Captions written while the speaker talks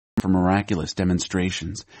for miraculous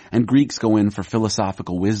demonstrations, and Greeks go in for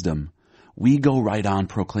philosophical wisdom, we go right on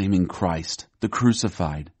proclaiming Christ, the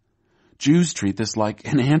crucified. Jews treat this like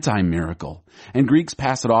an anti-miracle, and Greeks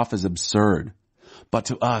pass it off as absurd. But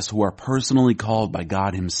to us who are personally called by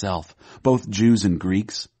God himself, both Jews and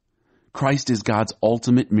Greeks, Christ is God's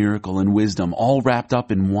ultimate miracle and wisdom, all wrapped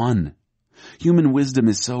up in one. Human wisdom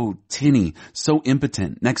is so tinny, so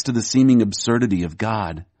impotent next to the seeming absurdity of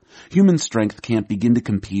God. Human strength can't begin to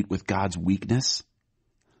compete with God's weakness.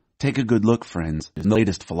 Take a good look, friends, in the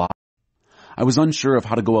latest philosophy. I was unsure of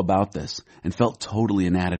how to go about this and felt totally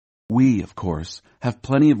inadequate. We, of course, have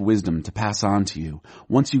plenty of wisdom to pass on to you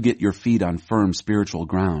once you get your feet on firm spiritual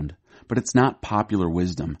ground. But it's not popular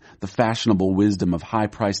wisdom, the fashionable wisdom of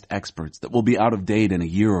high-priced experts that will be out of date in a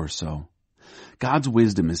year or so. God's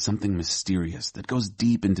wisdom is something mysterious that goes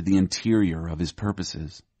deep into the interior of his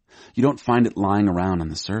purposes. You don't find it lying around on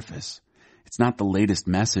the surface. It's not the latest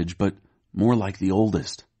message, but more like the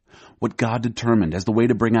oldest. What God determined as the way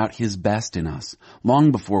to bring out his best in us,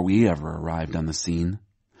 long before we ever arrived on the scene.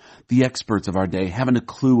 The experts of our day haven't a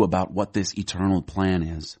clue about what this eternal plan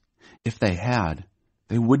is. If they had,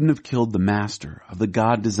 they wouldn't have killed the master of the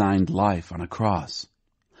God-designed life on a cross.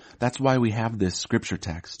 That's why we have this scripture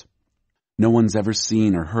text. No one's ever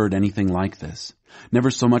seen or heard anything like this, never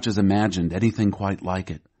so much as imagined anything quite like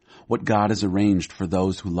it, what God has arranged for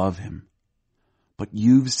those who love him. But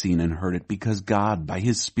you've seen and heard it because God, by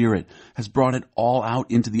his Spirit, has brought it all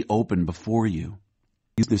out into the open before you.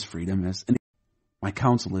 Use this freedom as my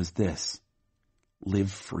counsel is this: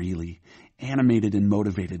 live freely, animated and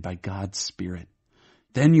motivated by God's Spirit.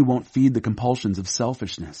 Then you won't feed the compulsions of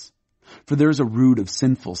selfishness. For there is a root of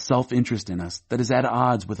sinful self-interest in us that is at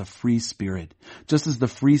odds with a free spirit, just as the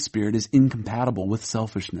free spirit is incompatible with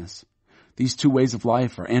selfishness. These two ways of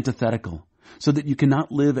life are antithetical, so that you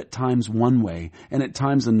cannot live at times one way and at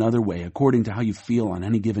times another way according to how you feel on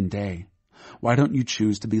any given day. Why don't you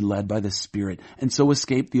choose to be led by the Spirit and so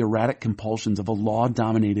escape the erratic compulsions of a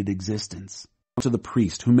law-dominated existence? To the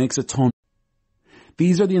priest who makes atonement.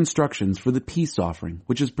 These are the instructions for the peace offering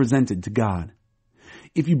which is presented to God.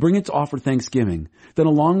 If you bring it to offer thanksgiving, then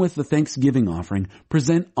along with the thanksgiving offering,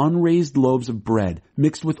 present unraised loaves of bread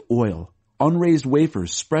mixed with oil, unraised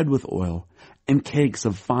wafers spread with oil, and cakes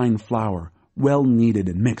of fine flour, well kneaded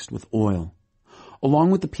and mixed with oil.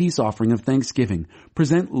 Along with the peace offering of thanksgiving,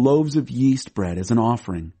 present loaves of yeast bread as an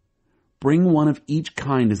offering. Bring one of each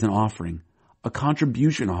kind as an offering, a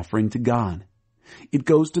contribution offering to God. It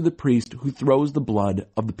goes to the priest who throws the blood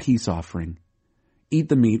of the peace offering. Eat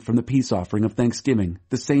the meat from the peace offering of thanksgiving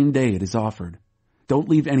the same day it is offered. Don't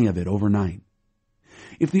leave any of it overnight.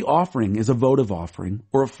 If the offering is a votive offering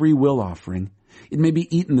or a free will offering, it may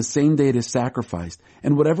be eaten the same day it is sacrificed,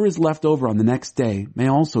 and whatever is left over on the next day may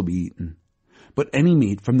also be eaten. But any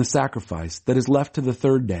meat from the sacrifice that is left to the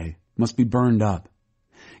third day must be burned up.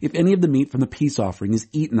 If any of the meat from the peace offering is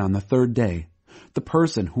eaten on the third day, the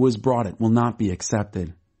person who has brought it will not be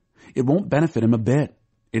accepted. It won't benefit him a bit.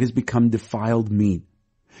 It has become defiled meat,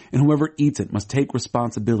 and whoever eats it must take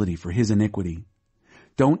responsibility for his iniquity.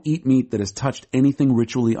 Don't eat meat that has touched anything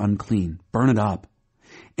ritually unclean. Burn it up.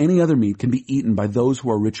 Any other meat can be eaten by those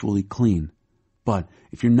who are ritually clean. But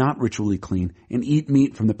if you're not ritually clean and eat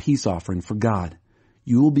meat from the peace offering for God,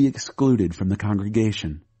 you will be excluded from the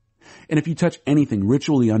congregation. And if you touch anything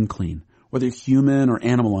ritually unclean, whether human or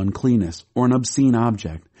animal uncleanness or an obscene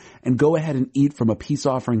object, and go ahead and eat from a peace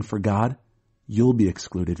offering for God, you'll be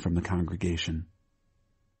excluded from the congregation.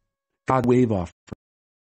 God wave offering.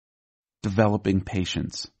 Developing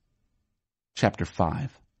patience. Chapter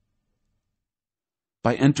 5.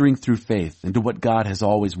 By entering through faith into what God has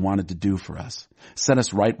always wanted to do for us, set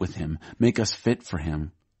us right with him, make us fit for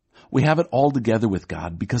him, we have it all together with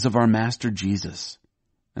God because of our Master Jesus.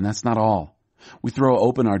 And that's not all. We throw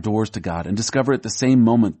open our doors to God and discover at the same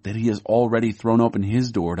moment that he has already thrown open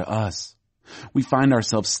his door to us. We find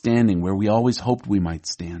ourselves standing where we always hoped we might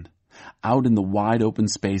stand, out in the wide open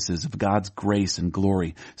spaces of God's grace and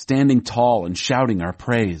glory, standing tall and shouting our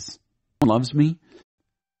praise. Someone loves me?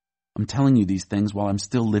 I'm telling you these things while I'm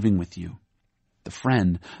still living with you. The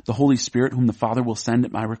friend, the Holy Spirit whom the Father will send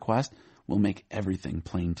at my request, will make everything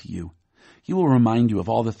plain to you. He will remind you of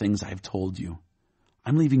all the things I have told you.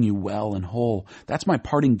 I'm leaving you well and whole. That's my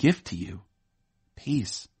parting gift to you.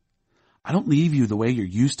 Peace. I don't leave you the way you're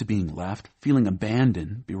used to being left, feeling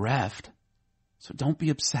abandoned, bereft. So don't be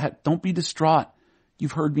upset. Don't be distraught.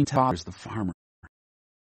 You've heard me tell the farmer.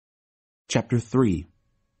 Chapter 3.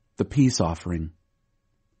 The Peace Offering.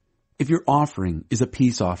 If your offering is a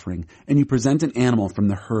peace offering and you present an animal from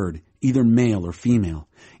the herd, either male or female,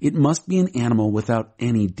 it must be an animal without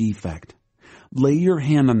any defect. Lay your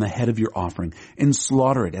hand on the head of your offering and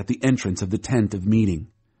slaughter it at the entrance of the tent of meeting.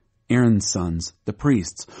 Aaron's sons, the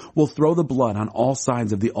priests, will throw the blood on all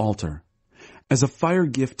sides of the altar. As a fire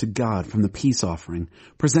gift to God from the peace offering,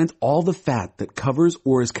 present all the fat that covers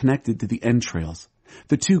or is connected to the entrails,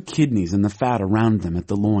 the 2 kidneys and the fat around them at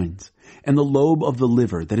the loins, and the lobe of the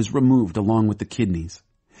liver that is removed along with the kidneys.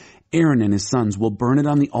 Aaron and his sons will burn it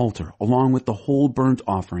on the altar along with the whole burnt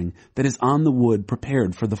offering that is on the wood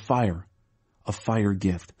prepared for the fire. A fire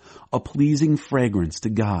gift, a pleasing fragrance to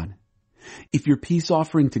God. If your peace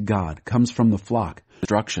offering to God comes from the flock,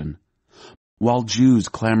 destruction. While Jews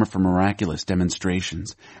clamor for miraculous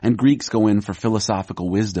demonstrations and Greeks go in for philosophical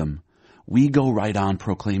wisdom, we go right on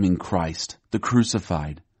proclaiming Christ, the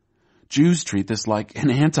crucified. Jews treat this like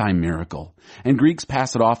an anti-miracle, and Greeks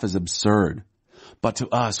pass it off as absurd. But to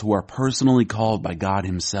us who are personally called by God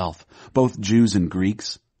himself, both Jews and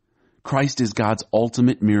Greeks, Christ is God's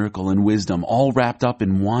ultimate miracle and wisdom, all wrapped up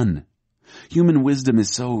in one. Human wisdom is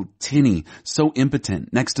so tinny, so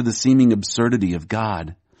impotent next to the seeming absurdity of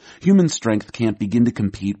God. Human strength can't begin to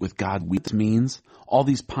compete with God. What means all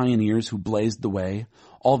these pioneers who blazed the way,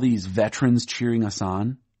 all these veterans cheering us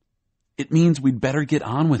on. It means we'd better get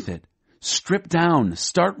on with it. Strip down,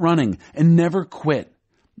 start running, and never quit.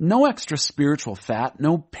 No extra spiritual fat,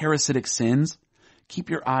 no parasitic sins. Keep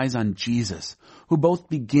your eyes on Jesus, who both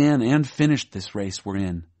began and finished this race we're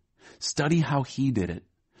in. Study how he did it,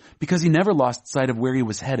 because he never lost sight of where he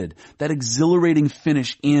was headed, that exhilarating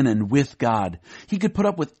finish in and with God. He could put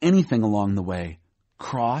up with anything along the way,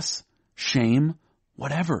 cross, shame,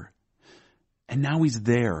 whatever. And now he's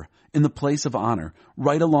there, in the place of honor,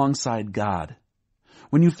 right alongside God.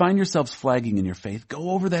 When you find yourselves flagging in your faith,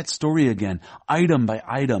 go over that story again, item by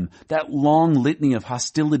item, that long litany of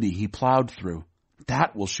hostility he plowed through.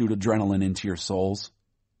 That will shoot adrenaline into your souls.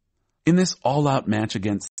 In this all-out match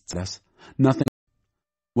against us, nothing.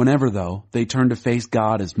 Whenever, though, they turn to face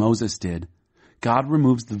God as Moses did, God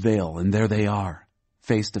removes the veil and there they are,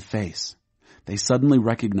 face to face. They suddenly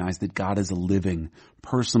recognize that God is a living,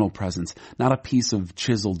 personal presence, not a piece of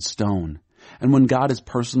chiseled stone. And when God is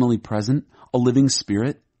personally present, a living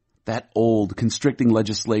spirit, that old, constricting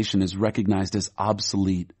legislation is recognized as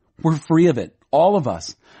obsolete. We're free of it, all of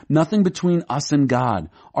us. Nothing between us and God,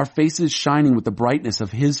 our faces shining with the brightness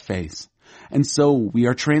of his face. And so we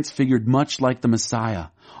are transfigured much like the Messiah,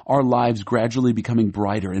 our lives gradually becoming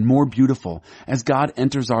brighter and more beautiful as God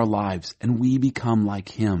enters our lives and we become like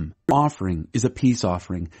him. Your offering is a peace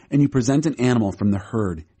offering, and you present an animal from the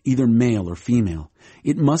herd, either male or female.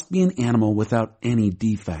 It must be an animal without any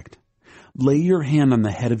defect. Lay your hand on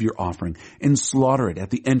the head of your offering and slaughter it at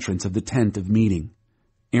the entrance of the tent of meeting.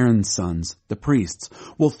 Aaron's sons, the priests,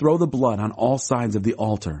 will throw the blood on all sides of the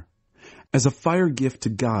altar. As a fire gift to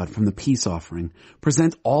God from the peace offering,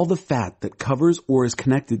 present all the fat that covers or is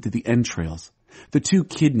connected to the entrails, the 2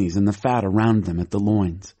 kidneys and the fat around them at the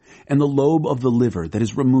loins, and the lobe of the liver that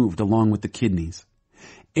is removed along with the kidneys.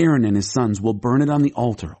 Aaron and his sons will burn it on the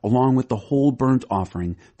altar along with the whole burnt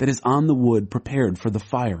offering that is on the wood prepared for the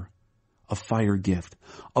fire. A fire gift,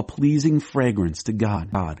 a pleasing fragrance to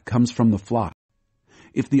God. God comes from the flock.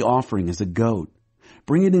 If the offering is a goat,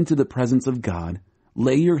 bring it into the presence of God,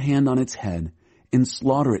 lay your hand on its head, and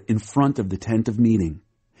slaughter it in front of the tent of meeting.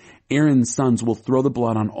 Aaron's sons will throw the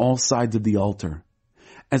blood on all sides of the altar.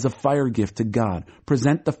 As a fire gift to God,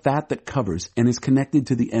 present the fat that covers and is connected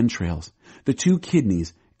to the entrails, the 2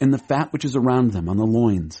 kidneys, and the fat which is around them on the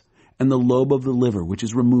loins, and the lobe of the liver which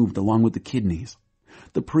is removed along with the kidneys.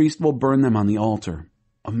 The priest will burn them on the altar,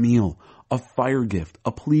 a meal, a fire gift,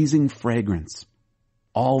 a pleasing fragrance.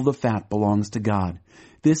 All the fat belongs to God.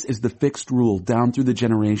 This is the fixed rule down through the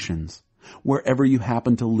generations. Wherever you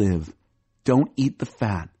happen to live, don't eat the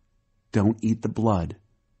fat. Don't eat the blood.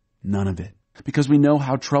 None of it. Because we know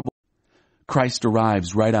how trouble. Christ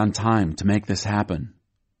arrives right on time to make this happen.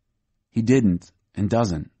 He didn't and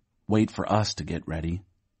doesn't wait for us to get ready.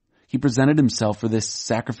 He presented himself for this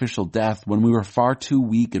sacrificial death when we were far too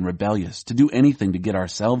weak and rebellious to do anything to get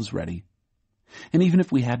ourselves ready. And even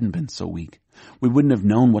if we hadn't been so weak, we wouldn't have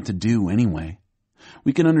known what to do anyway.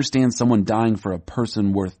 We can understand someone dying for a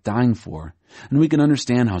person worth dying for, and we can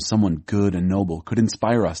understand how someone good and noble could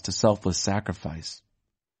inspire us to selfless sacrifice.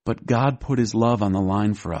 But God put his love on the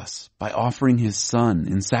line for us by offering his Son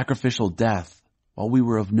in sacrificial death while we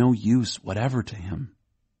were of no use whatever to him.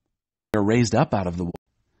 We are raised up out of the world.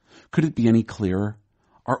 Could it be any clearer?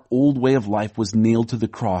 Our old way of life was nailed to the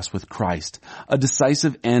cross with Christ, a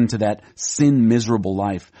decisive end to that sin-miserable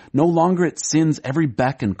life. No longer at sin's every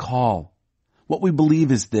beck and call. What we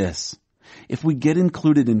believe is this: if we get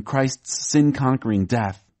included in Christ's sin-conquering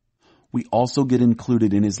death, we also get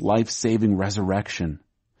included in his life-saving resurrection.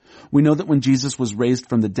 We know that when Jesus was raised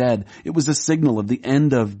from the dead, it was a signal of the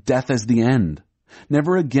end of death as the end.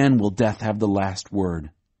 Never again will death have the last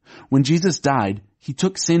word. When Jesus died, he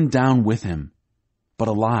took sin down with him. But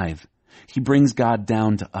alive, he brings God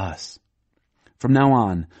down to us. From now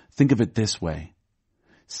on, think of it this way.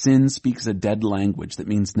 Sin speaks a dead language that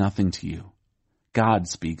means nothing to you. God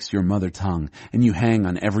speaks your mother tongue, and you hang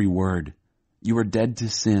on every word. You are dead to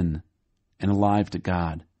sin and alive to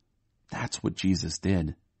God. That's what Jesus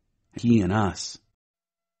did. He and us.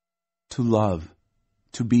 To love,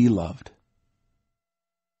 to be loved.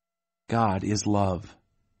 God is love.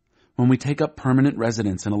 When we take up permanent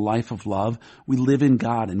residence in a life of love, we live in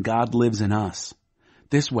God and God lives in us.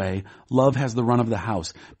 This way, love has the run of the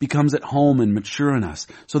house, becomes at home and mature in us,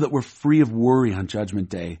 so that we're free of worry on Judgment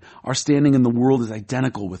Day. Our standing in the world is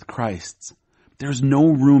identical with Christ's. There's no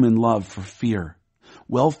room in love for fear.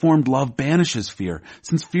 Well-formed love banishes fear,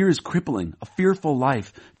 since fear is crippling. A fearful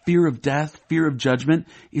life, fear of death, fear of judgment,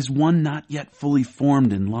 is one not yet fully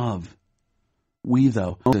formed in love. We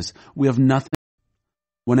have nothing.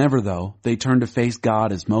 Whenever, though, they turn to face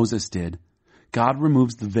God as Moses did, God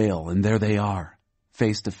removes the veil, and there they are,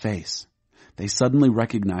 face to face. They suddenly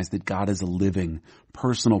recognize that God is a living,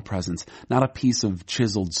 personal presence, not a piece of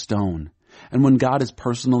chiseled stone. And when God is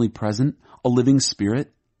personally present, a living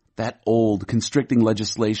spirit, that old, constricting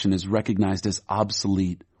legislation is recognized as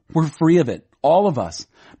obsolete. We're free of it, all of us.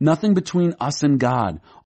 Nothing between us and God.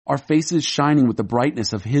 Our faces shining with the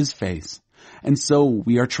brightness of his face. And so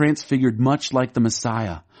we are transfigured much like the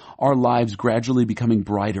Messiah, our lives gradually becoming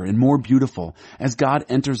brighter and more beautiful as God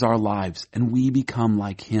enters our lives and we become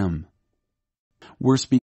like him. We're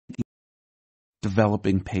speaking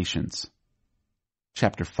developing patience.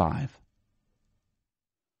 Chapter 5.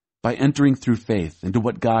 By entering through faith into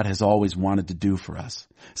what God has always wanted to do for us,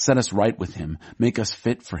 set us right with him, make us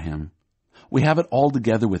fit for him, we have it all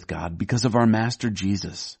together with God because of our Master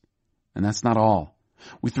Jesus. And that's not all.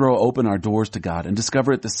 We throw open our doors to God and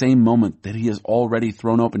discover at the same moment that he has already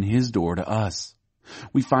thrown open his door to us.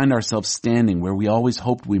 We find ourselves standing where we always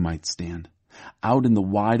hoped we might stand, out in the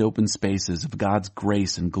wide open spaces of God's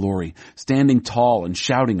grace and glory, standing tall and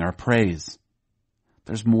shouting our praise.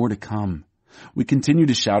 There's more to come. We continue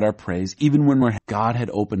to shout our praise even when God had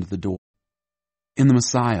opened the door. In the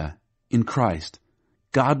Messiah, in Christ,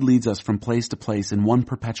 God leads us from place to place in one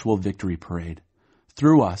perpetual victory parade.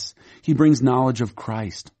 Through us, he brings knowledge of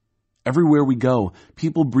Christ. Everywhere we go,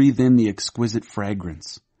 people breathe in the exquisite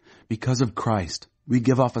fragrance. Because of Christ, we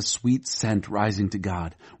give off a sweet scent rising to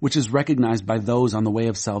God, which is recognized by those on the way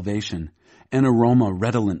of salvation, an aroma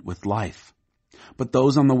redolent with life. But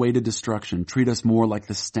those on the way to destruction treat us more like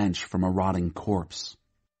the stench from a rotting corpse.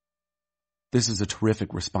 This is a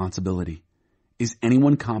terrific responsibility. Is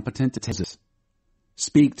anyone competent to take this?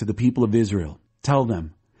 Speak to the people of Israel. Tell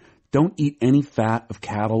them, don't eat any fat of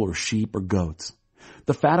cattle or sheep or goats.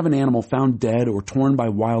 The fat of an animal found dead or torn by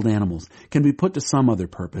wild animals can be put to some other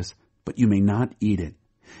purpose, but you may not eat it.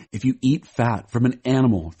 If you eat fat from an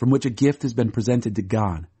animal from which a gift has been presented to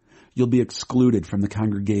God, you'll be excluded from the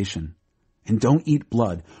congregation. And don't eat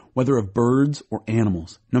blood, whether of birds or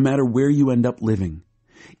animals, no matter where you end up living.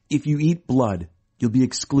 If you eat blood, you'll be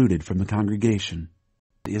excluded from the congregation.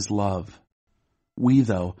 It is love. We,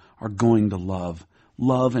 though, are going to love.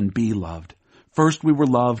 Love and be loved. First we were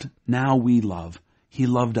loved, now we love. He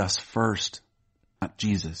loved us first. Not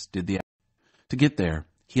Jesus did the act. To get there,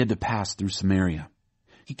 he had to pass through Samaria.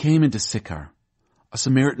 He came into Sychar, a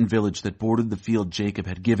Samaritan village that bordered the field Jacob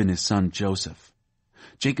had given his son Joseph.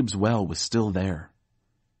 Jacob's well was still there.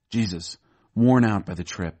 Jesus, worn out by the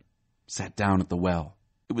trip, sat down at the well.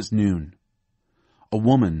 It was noon. A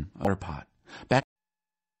woman, a water pot.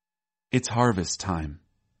 It's harvest time.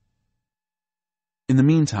 In the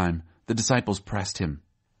meantime, the disciples pressed him.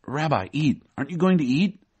 Rabbi, eat. Aren't you going to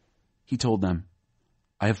eat? He told them,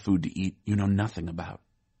 I have food to eat you know nothing about.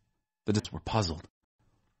 The disciples were puzzled.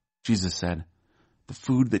 Jesus said, the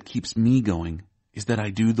food that keeps me going is that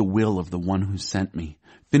I do the will of the one who sent me,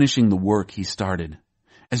 finishing the work he started.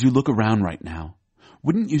 As you look around right now,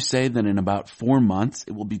 wouldn't you say that in about 4 months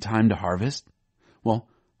it will be time to harvest? Well,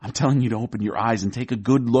 I'm telling you to open your eyes and take a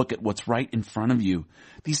good look at what's right in front of you.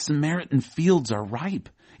 These Samaritan fields are ripe.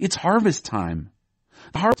 It's harvest time.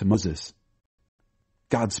 To Moses.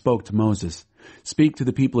 God spoke to Moses. Speak to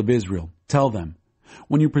the people of Israel. Tell them,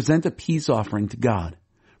 when you present a peace offering to God,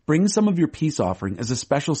 bring some of your peace offering as a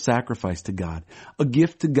special sacrifice to God, a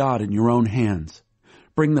gift to God in your own hands.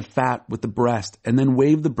 Bring the fat with the breast and then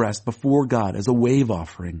wave the breast before God as a wave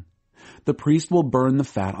offering. The priest will burn the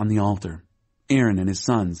fat on the altar. Aaron and his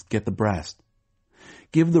sons get the breast.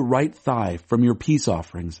 Give the right thigh from your peace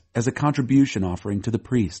offerings as a contribution offering to the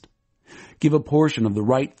priest. Give a portion of the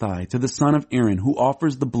right thigh to the son of Aaron who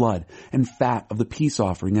offers the blood and fat of the peace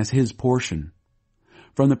offering as his portion.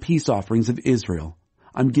 From the peace offerings of Israel,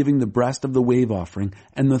 I'm giving the breast of the wave offering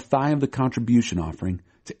and the thigh of the contribution offering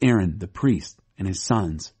to Aaron the priest and his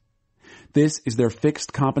sons. This is their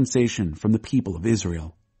fixed compensation from the people of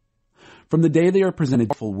Israel. From the day they are presented,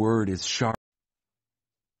 the powerful word is sharp.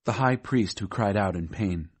 The high priest who cried out in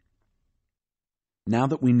pain. Now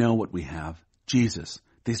that we know what we have, Jesus,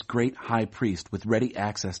 this great high priest with ready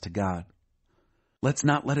access to God, let's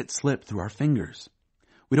not let it slip through our fingers.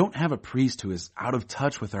 We don't have a priest who is out of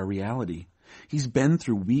touch with our reality. He's been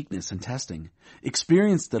through weakness and testing,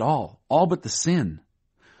 experienced it all but the sin.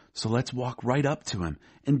 So let's walk right up to him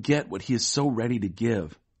and get what he is so ready to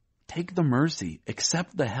give. Take the mercy,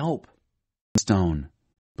 accept the help. Stone,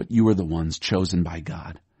 but you are the ones chosen by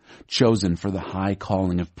God, chosen for the high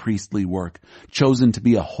calling of priestly work, chosen to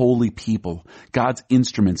be a holy people, God's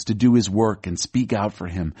instruments to do his work and speak out for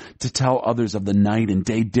him, to tell others of the night and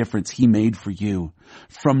day difference he made for you,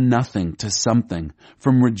 from nothing to something,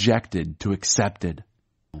 from rejected to accepted.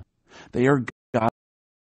 They are God's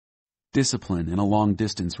discipline in a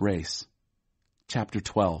long-distance race. Chapter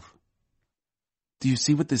 12. Do you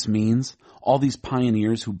see what this means? All these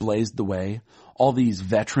pioneers who blazed the way, all these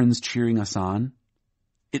veterans cheering us on.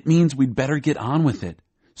 It means we'd better get on with it.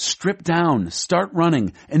 Strip down, start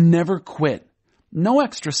running, and never quit. No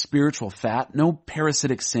extra spiritual fat, no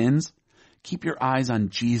parasitic sins. Keep your eyes on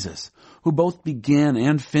Jesus, who both began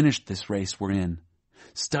and finished this race we're in.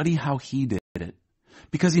 Study how he did it,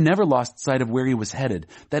 because he never lost sight of where he was headed,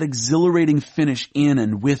 that exhilarating finish in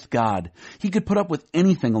and with God. He could put up with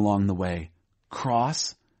anything along the way.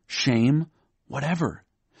 Cross, shame, whatever.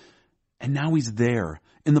 And now he's there,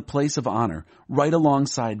 in the place of honor, right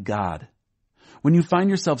alongside God. When you find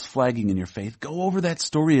yourselves flagging in your faith, go over that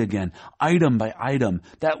story again, item by item,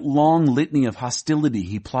 that long litany of hostility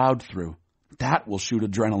he plowed through. That will shoot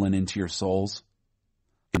adrenaline into your souls.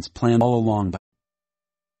 It's planned all along.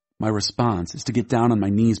 My response is to get down on my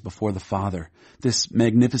knees before the Father, this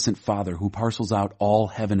magnificent Father who parcels out all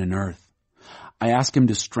heaven and earth. I ask him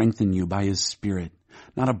to strengthen you by his Spirit,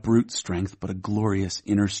 not a brute strength, but a glorious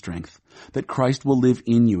inner strength, that Christ will live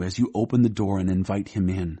in you as you open the door and invite him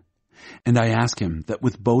in. And I ask him that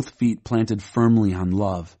with both feet planted firmly on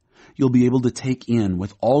love, you'll be able to take in,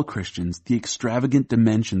 with all Christians, the extravagant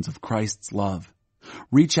dimensions of Christ's love.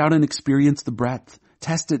 Reach out and experience the breadth,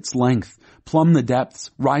 test its length, plumb the depths,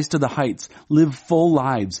 rise to the heights, live full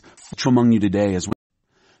lives. Among you today as well.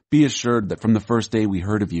 Be assured that from the first day we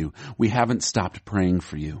heard of you, we haven't stopped praying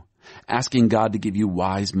for you, asking God to give you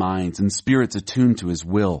wise minds and spirits attuned to his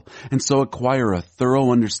will, and so acquire a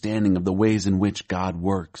thorough understanding of the ways in which God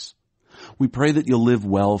works. We pray that you'll live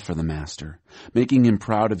well for the Master, making him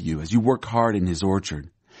proud of you as you work hard in his orchard.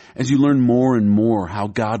 As you learn more and more how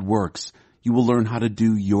God works, you will learn how to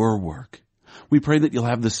do your work. We pray that you'll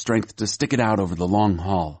have the strength to stick it out over the long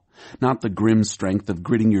haul, not the grim strength of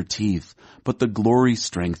gritting your teeth, but the glory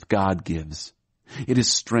strength God gives. It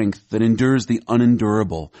is strength that endures the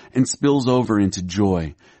unendurable and spills over into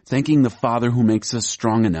joy, thanking the Father who makes us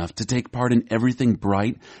strong enough to take part in everything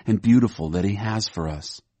bright and beautiful that he has for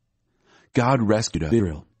us. God rescued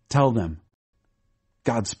Israel. Tell them.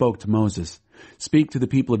 God spoke to Moses. Speak to the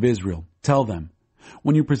people of Israel. Tell them.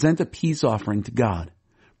 When you present a peace offering to God,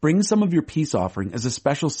 bring some of your peace offering as a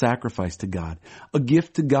special sacrifice to God, a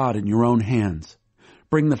gift to God in your own hands.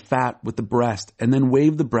 Bring the fat with the breast and then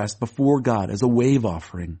wave the breast before God as a wave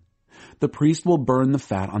offering. The priest will burn the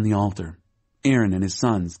fat on the altar. Aaron and his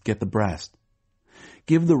sons get the breast.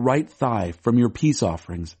 Give the right thigh from your peace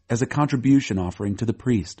offerings as a contribution offering to the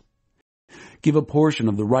priest. Give a portion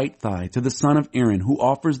of the right thigh to the son of Aaron who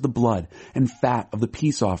offers the blood and fat of the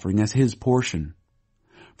peace offering as his portion.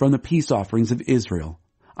 From the peace offerings of Israel,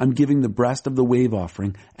 I'm giving the breast of the wave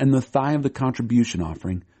offering and the thigh of the contribution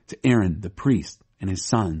offering to Aaron the priest and his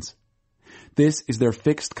sons. This is their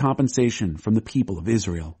fixed compensation from the people of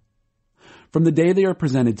Israel. From the day they are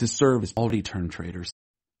presented to serve as already turned traitors.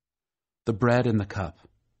 The bread and the cup.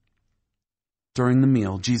 During the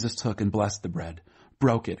meal, Jesus took and blessed the bread,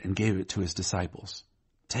 broke it, and gave it to his disciples.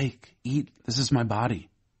 Take, eat, this is my body.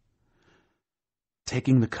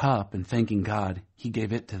 Taking the cup and thanking God, he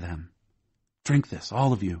gave it to them. Drink this,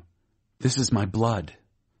 all of you. This is my blood,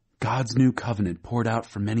 God's new covenant poured out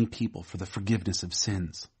for many people for the forgiveness of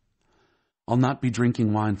sins. I'll not be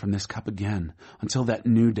drinking wine from this cup again until that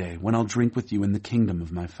new day when I'll drink with you in the kingdom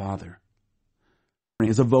of my Father.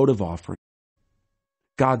 As a votive offering,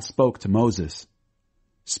 God spoke to Moses.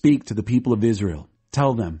 Speak to the people of Israel.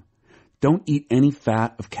 Tell them, Don't eat any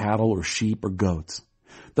fat of cattle or sheep or goats.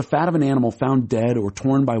 The fat of an animal found dead or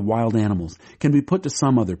torn by wild animals can be put to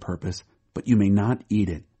some other purpose, but you may not eat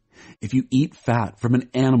it. If you eat fat from an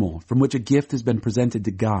animal from which a gift has been presented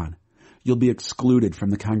to God, you'll be excluded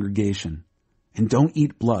from the congregation. And don't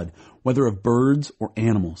eat blood, whether of birds or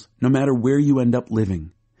animals, no matter where you end up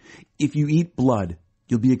living. If you eat blood,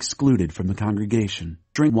 you'll be excluded from the congregation.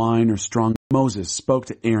 Drink wine or strong. Moses spoke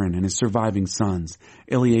to Aaron and his surviving sons,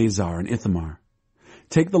 Eleazar and Ithamar.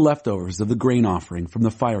 Take the leftovers of the grain offering from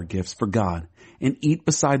the fire gifts for God, and eat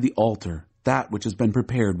beside the altar that which has been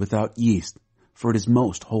prepared without yeast, for it is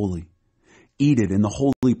most holy. Eat it in the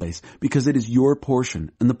holy place, because it is your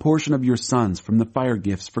portion and the portion of your sons from the fire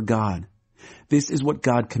gifts for God. This is what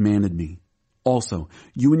God commanded me. Also,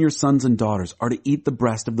 you and your sons and daughters are to eat the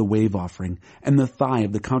breast of the wave offering and the thigh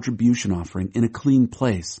of the contribution offering in a clean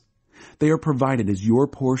place. They are provided as your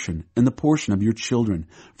portion and the portion of your children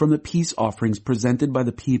from the peace offerings presented by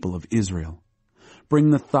the people of Israel. Bring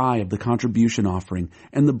the thigh of the contribution offering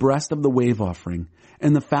and the breast of the wave offering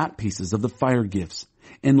and the fat pieces of the fire gifts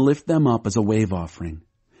and lift them up as a wave offering.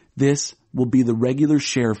 This will be the regular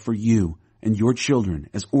share for you and your children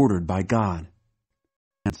as ordered by God.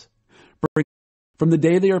 From the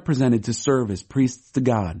day they are presented to serve as priests to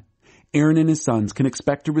God, Aaron and his sons can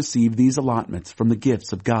expect to receive these allotments from the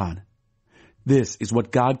gifts of God. This is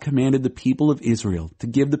what God commanded the people of Israel to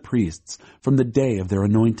give the priests from the day of their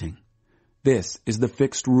anointing. This is the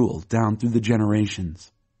fixed rule down through the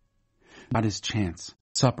generations. Got his chance.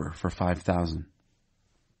 Supper for 5,000.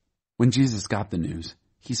 When Jesus got the news,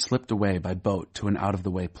 he slipped away by boat to an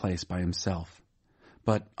out-of-the-way place by himself.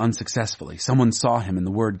 But unsuccessfully, someone saw him and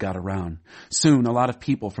the word got around. Soon, a lot of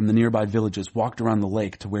people from the nearby villages walked around the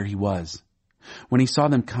lake to where he was. When he saw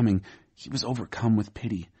them coming, he was overcome with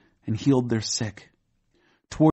pity and healed their sick.